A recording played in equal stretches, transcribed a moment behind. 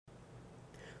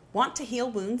Want to heal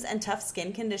wounds and tough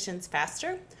skin conditions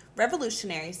faster?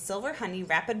 Revolutionary Silver Honey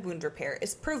Rapid Wound Repair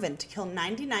is proven to kill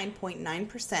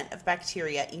 99.9% of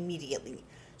bacteria immediately,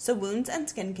 so wounds and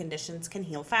skin conditions can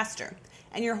heal faster,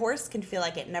 and your horse can feel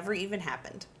like it never even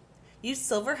happened. Use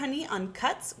Silver Honey on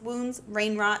cuts, wounds,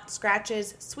 rain rot,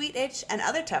 scratches, sweet itch, and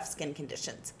other tough skin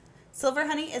conditions. Silver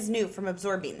Honey is new from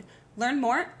Absorbing. Learn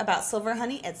more about Silver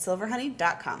Honey at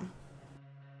silverhoney.com.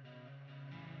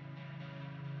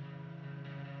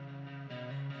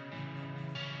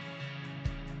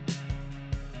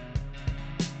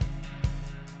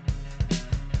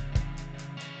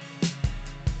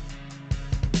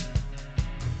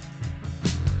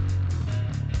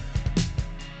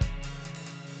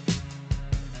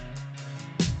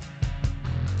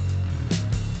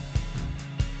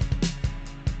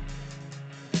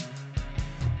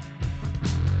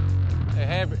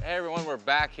 Hey everyone, we're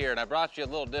back here and I brought you a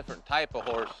little different type of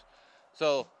horse.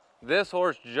 So this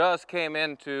horse just came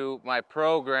into my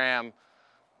program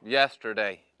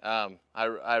yesterday.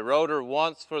 I rode her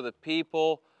once for the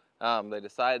people. They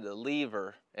decided to leave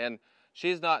her, and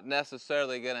she's not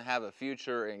necessarily going to have a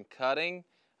future in cutting,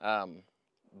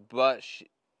 but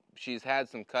she's had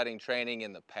some cutting training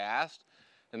in the past,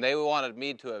 and they wanted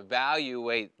me to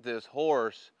evaluate this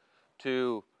horse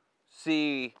to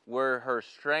see where her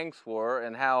strengths were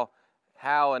and how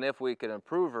and if we could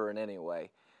improve her in any way.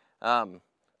 So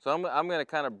I'm going to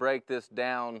kind of break this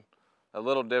down a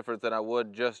little different than I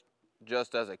would just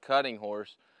as a cutting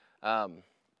horse. So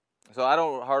I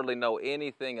don't hardly know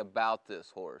anything about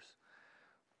this horse,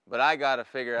 but I got to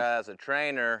figure out as a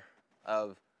trainer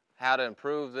of how to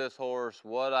improve this horse,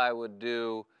 what I would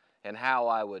do, and how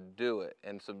I would do it,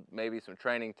 and maybe some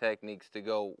training techniques to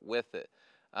go with it.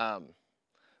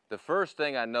 The first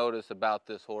thing I notice about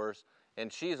this horse, and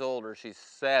she's older, she's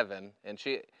 7, and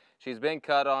she's been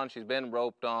cut on, she's been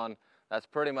roped on. That's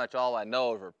pretty much all I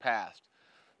know of her past.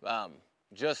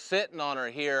 Just sitting on her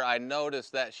here, I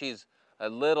notice that she's a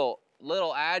little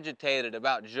agitated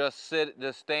about just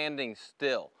standing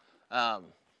still.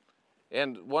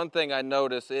 And one thing I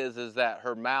notice is that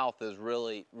her mouth is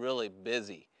really, really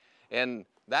busy. And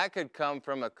that could come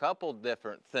from a couple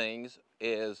different things.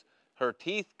 Her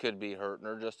teeth could be hurting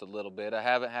her just a little bit. I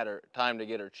haven't had her time to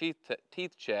get her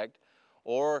teeth checked,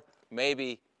 or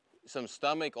maybe some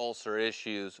stomach ulcer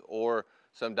issues or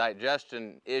some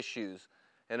digestion issues.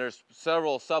 And there's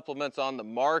several supplements on the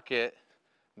market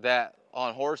that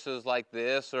on horses like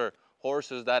this or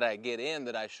horses that I get in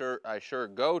that I sure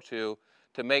go to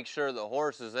make sure the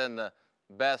horse is in the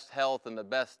best health and the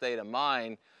best state of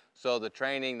mind, so the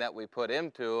training that we put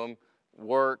into them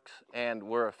works and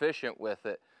we're efficient with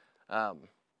it.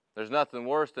 There's nothing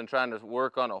worse than trying to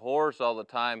work on a horse all the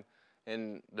time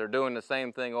and they're doing the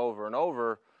same thing over and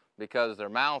over because their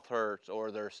mouth hurts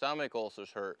or their stomach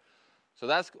ulcers hurt. So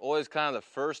that's always kind of the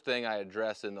first thing I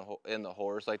address in the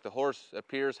horse. Like, the horse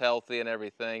appears healthy and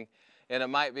everything, and it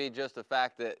might be just the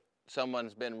fact that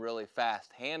someone's been really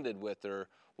fast-handed with her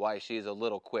why she's a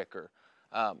little quicker.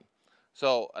 And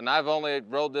I've only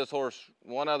rode this horse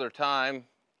one other time,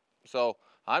 so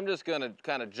I'm just going to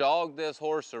kind of jog this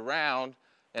horse around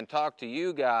and talk to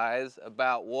you guys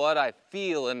about what I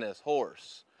feel in this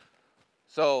horse.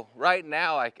 So right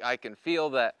now I can feel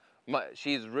that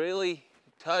she's really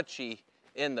touchy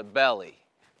in the belly,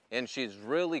 and she's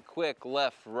really quick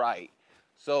left-right.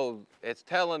 So it's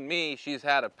telling me she's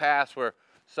had a past where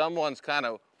someone's kind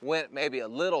of went maybe a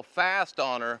little fast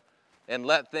on her and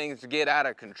let things get out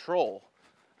of control.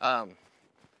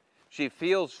 She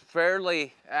feels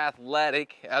fairly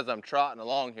athletic as I'm trotting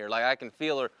along here. Like, I can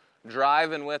feel her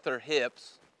driving with her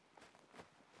hips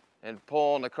and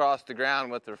pulling across the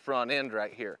ground with her front end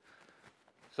right here.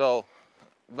 So,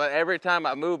 but every time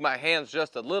I move my hands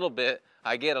just a little bit,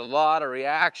 I get a lot of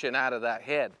reaction out of that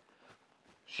head.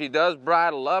 She does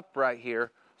bridle up right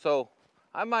here, so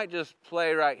I might just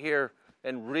play right here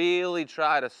and really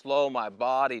try to slow my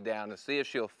body down and see if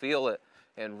she'll feel it,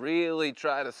 and really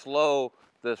try to slow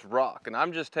this rock. And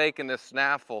I'm just taking this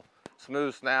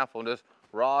smooth snaffle, and just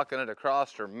rocking it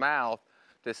across her mouth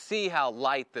to see how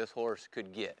light this horse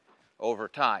could get over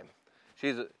time.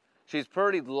 She's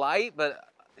pretty light, but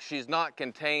she's not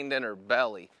contained in her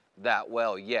belly that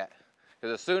well yet.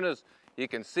 Because as soon as you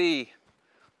can see,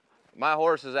 my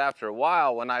horses, after a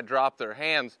while, when I drop their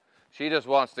hands, she just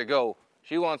wants to go.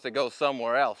 She wants to go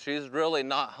somewhere else. She's really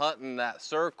not hunting that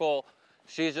circle.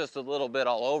 She's just a little bit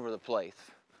all over the place.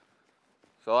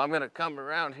 So I'm going to come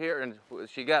around here, and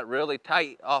she got really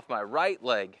tight off my right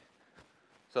leg.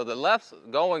 So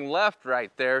going left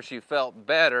right there, she felt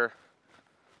better.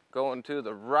 Going to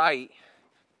the right,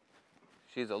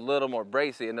 she's a little more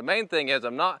bracy. And the main thing is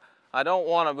I'm I don't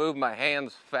want to move my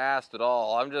hands fast at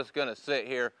all. I'm just going to sit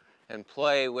here and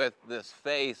play with this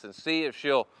face and see if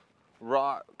she'll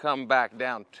come back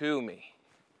down to me.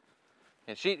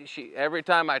 And she every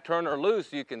time I turn her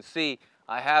loose, you can see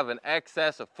I have an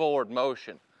excess of forward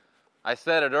motion. I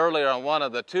said it earlier on one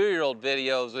of the 2-year-old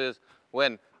videos, is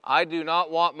when I do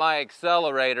not want my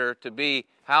accelerator to be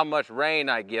how much rein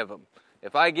I give them.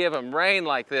 If I give them rein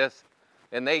like this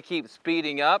and they keep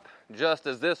speeding up, just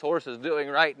as this horse is doing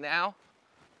right now,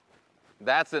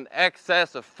 that's an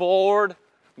excess of forward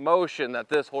motion that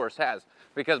this horse has,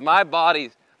 because my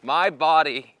body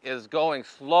is going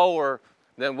slower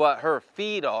than what her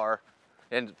feet are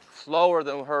and slower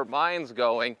than her mind's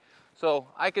going. So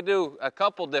I could do a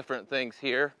couple different things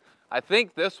here. I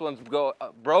think this one's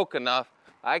broke enough.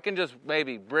 I can just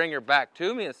maybe bring her back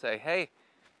to me and say, hey,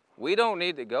 we don't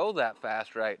need to go that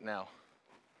fast right now.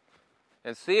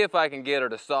 And see if I can get her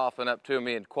to soften up to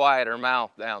me and quiet her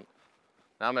mouth down.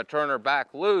 Now I'm going to turn her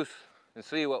back loose and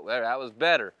see what, that was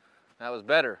better. That was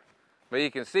better. But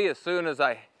you can see as soon as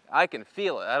I can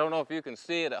feel it. I don't know if you can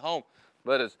see it at home,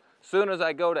 but as soon as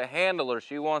I go to handle her,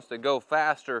 she wants to go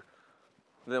faster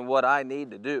than what I need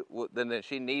to do, than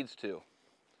she needs to.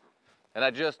 And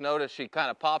I just noticed she kind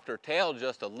of popped her tail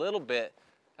just a little bit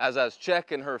as I was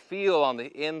checking her feel on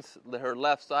her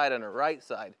left side and her right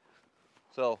side.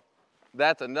 So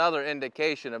that's another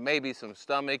indication of maybe some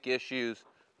stomach issues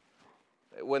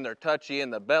when they're touchy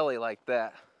in the belly like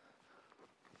that.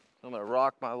 I'm going to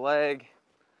rock my leg.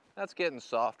 That's getting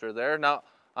softer there. Now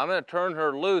I'm going to turn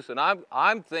her loose, and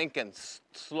I'm thinking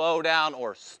slow down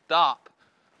or stop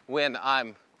when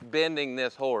I'm bending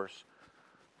this horse.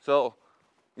 So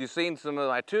you've seen some of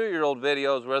my 2-year-old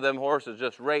videos where them horses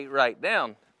just rate right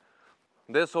down.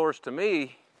 This horse to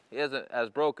me isn't as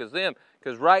broke as them,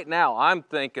 because right now I'm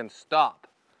thinking stop.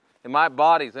 And my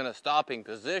body's in a stopping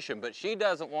position, but she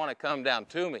doesn't want to come down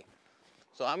to me.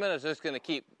 So I'm just going to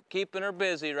keep keeping her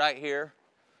busy right here.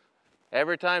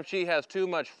 Every time she has too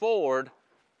much forward,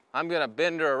 I'm going to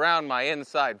bend her around my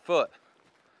inside foot.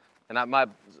 And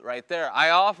right there,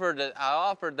 I offered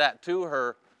that to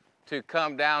her to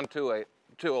come down to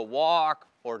a walk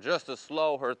or just to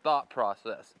slow her thought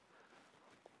process.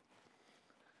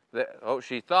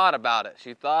 She thought about it.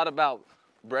 She thought about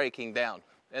breaking down.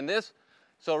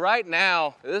 So right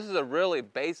now, this is a really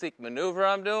basic maneuver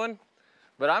I'm doing,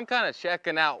 but I'm kind of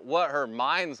checking out what her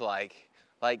mind's like.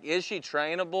 Like, is she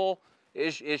trainable?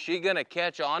 Is she going to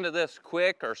catch on to this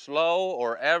quick or slow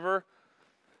or ever?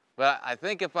 But I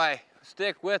think if I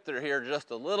stick with her here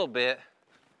just a little bit,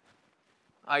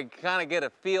 I kind of get a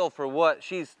feel for what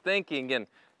she's thinking and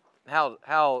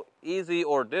how easy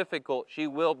or difficult she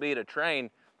will be to train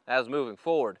as moving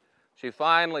forward. She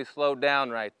finally slowed down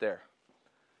right there.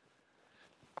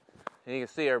 And you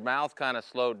can see her mouth kind of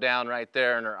slowed down right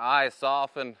there and her eyes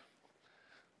softened.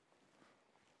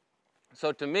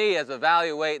 So to me, as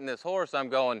evaluating this horse, I'm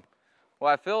going,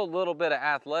 well, I feel a little bit of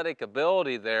athletic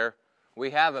ability there.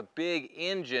 We have a big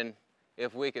engine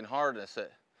if we can harness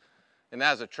it. And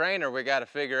as a trainer, we got to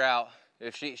figure out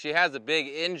if she has a big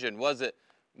engine, was it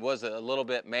a little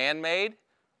bit man-made?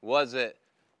 Was it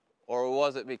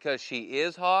because she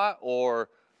is hot, or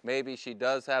maybe she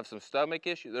does have some stomach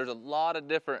issues? There's a lot of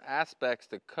different aspects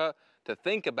to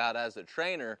think about as a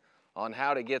trainer on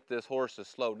how to get this horse to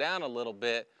slow down a little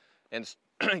bit and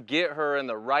get her in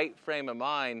the right frame of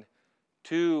mind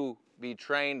to be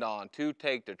trained on, to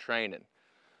take to training.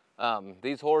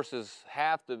 These horses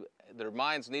their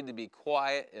minds need to be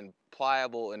quiet and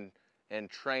pliable and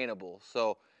trainable.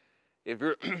 So if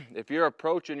you're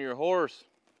approaching your horse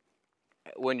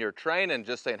when you're training,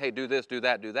 just saying, hey, do this, do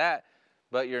that,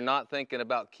 but you're not thinking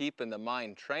about keeping the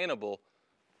mind trainable,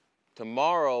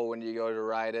 tomorrow when you go to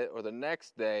ride it or the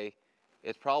next day,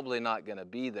 it's probably not going to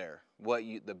be there,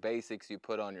 the basics you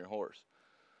put on your horse.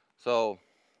 So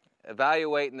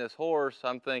evaluating this horse,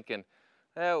 I'm thinking,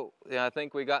 I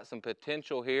think we got some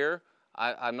potential here.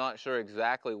 I'm not sure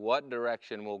exactly what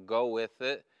direction we'll go with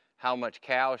it, how much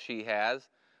cow she has,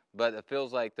 but it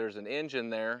feels like there's an engine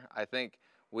there. I think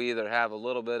we either have a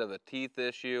little bit of a teeth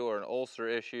issue or an ulcer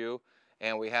issue,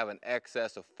 and we have an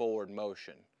excess of forward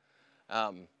motion.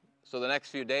 So the next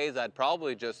few days, I'd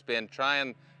probably just spend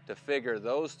trying to figure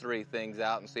those 3 things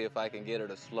out and see if I can get her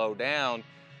to slow down.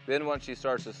 Then once she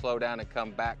starts to slow down and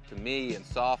come back to me and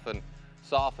soften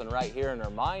right here in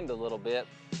her mind a little bit,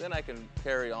 then I can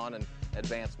carry on and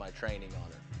advance my training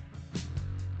on her.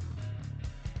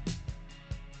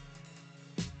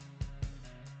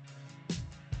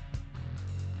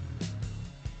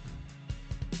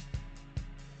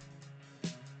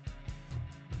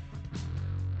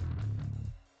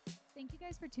 Thank you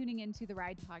guys for tuning into the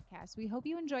Ride Podcast. We hope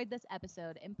you enjoyed this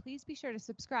episode, and please be sure to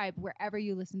subscribe wherever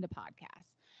you listen to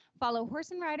podcasts. Follow Horse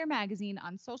and Rider Magazine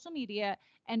on social media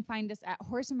and find us at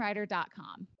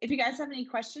horseandrider.com. If you guys have any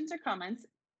questions or comments,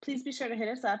 please be sure to hit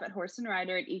us up at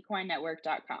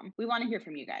horseandrider@equinenetwork.com. We want to hear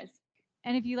from you guys.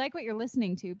 And if you like what you're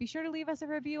listening to, be sure to leave us a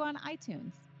review on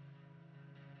iTunes.